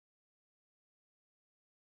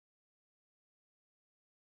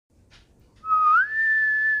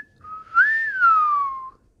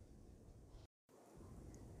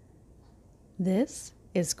This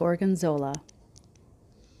is Gorgonzola.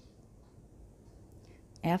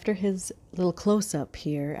 After his little close-up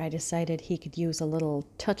here, I decided he could use a little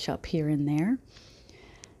touch-up here and there.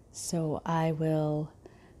 So I will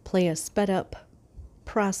play a sped-up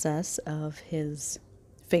process of his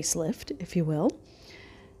facelift, if you will,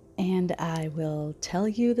 and I will tell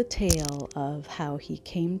you the tale of how he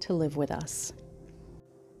came to live with us.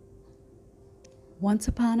 Once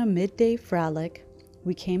upon a midday frolic,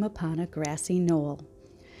 we came upon a grassy knoll.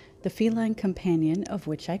 The feline companion of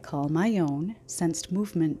which I call my own sensed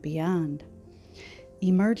movement beyond.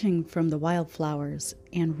 Emerging from the wildflowers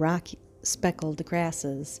and rock-speckled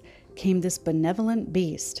grasses came this benevolent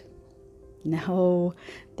beast. No,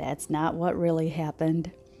 that's not what really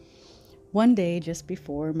happened. One day, just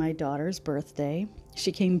before my daughter's birthday,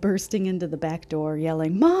 she came bursting into the back door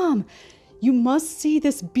yelling, "Mom, you must see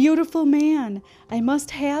this beautiful man. I must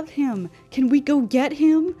have him. Can we go get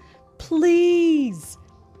him? Please."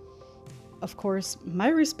 Of course, my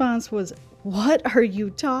response was, "What are you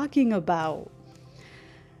talking about?"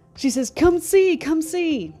 She says, come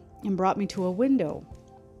see," and brought me to a window.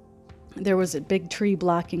 There was a big tree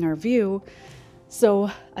blocking our view, so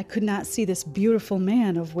I could not see this beautiful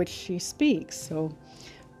man of which she speaks. So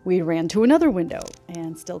we ran to another window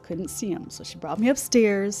and still couldn't see him. So she brought me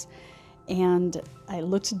upstairs, and I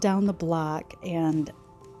looked down the block and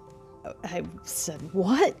I said,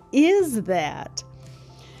 "What is that?"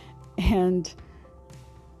 And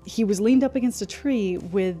he was leaned up against a tree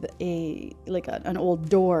with an old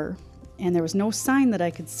door, and there was no sign that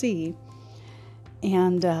I could see.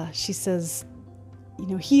 And she says,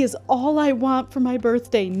 "He is all I want for my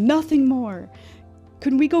birthday, nothing more.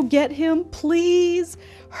 Can we go get him, please?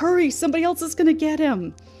 Hurry, somebody else is going to get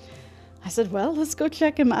him." I said, "Well, let's go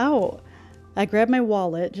check him out." I grabbed my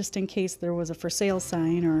wallet just in case there was a for sale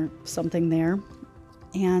sign or something there,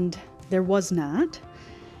 and there was not.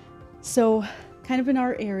 So kind of in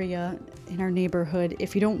our area, in our neighborhood,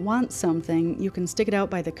 if you don't want something, you can stick it out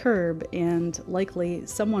by the curb and likely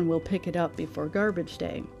someone will pick it up before garbage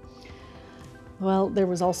day. Well, there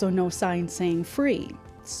was also no sign saying free,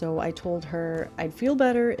 so I told her I'd feel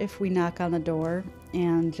better if we knock on the door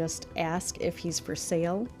and just ask if he's for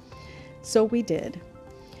sale. So we did,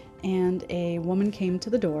 and a woman came to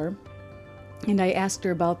the door, and I asked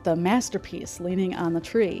her about the masterpiece leaning on the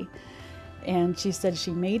tree. And she said she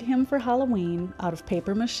made him for Halloween out of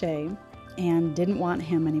paper mache and didn't want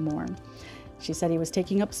him anymore. She said he was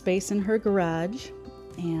taking up space in her garage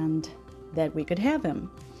and that we could have him.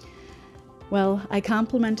 Well, I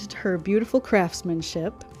complimented her beautiful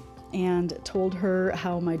craftsmanship and told her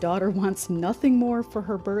how my daughter wants nothing more for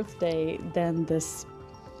her birthday than this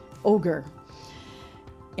ogre.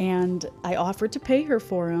 And I offered to pay her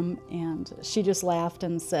for him, and she just laughed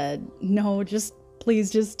and said, "No,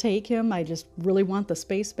 please just take him. I just really want the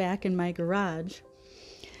space back in my garage."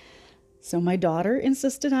 So my daughter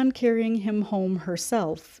insisted on carrying him home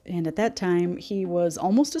herself, and at that time he was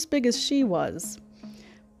almost as big as she was.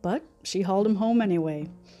 But she hauled him home anyway.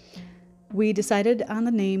 We decided on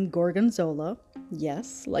the name Gorgonzola,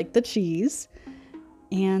 yes, like the cheese,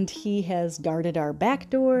 and he has guarded our back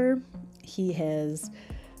door. He has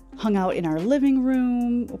hung out in our living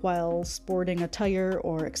room while sporting attire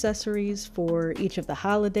or accessories for each of the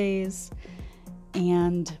holidays.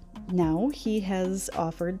 And now he has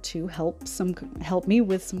offered to help me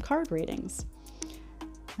with some card readings.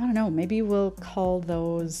 I don't know, maybe we'll call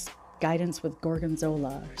those Guidance with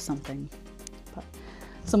Gorgonzola or something. But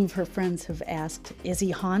some of her friends have asked, "Is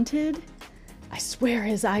he haunted?" I swear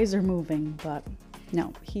his eyes are moving, but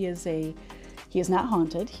no, he is not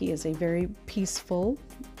haunted. He is a very peaceful,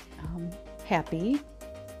 happy,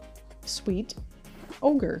 sweet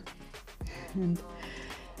ogre, and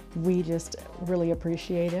we just really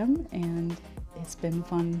appreciate him, and it's been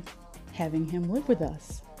fun having him live with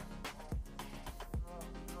us.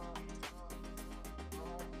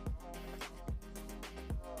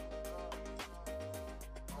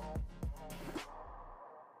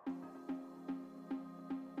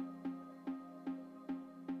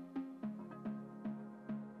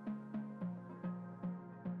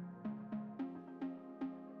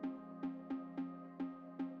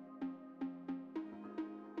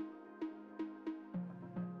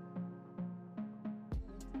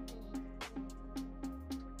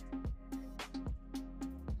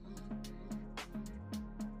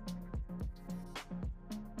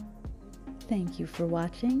 Thank you for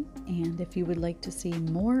watching, and if you would like to see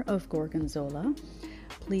more of Gorgonzola,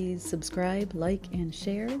 please subscribe, like, and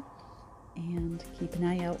share, and keep an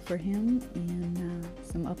eye out for him in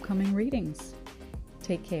some upcoming readings.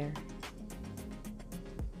 Take care.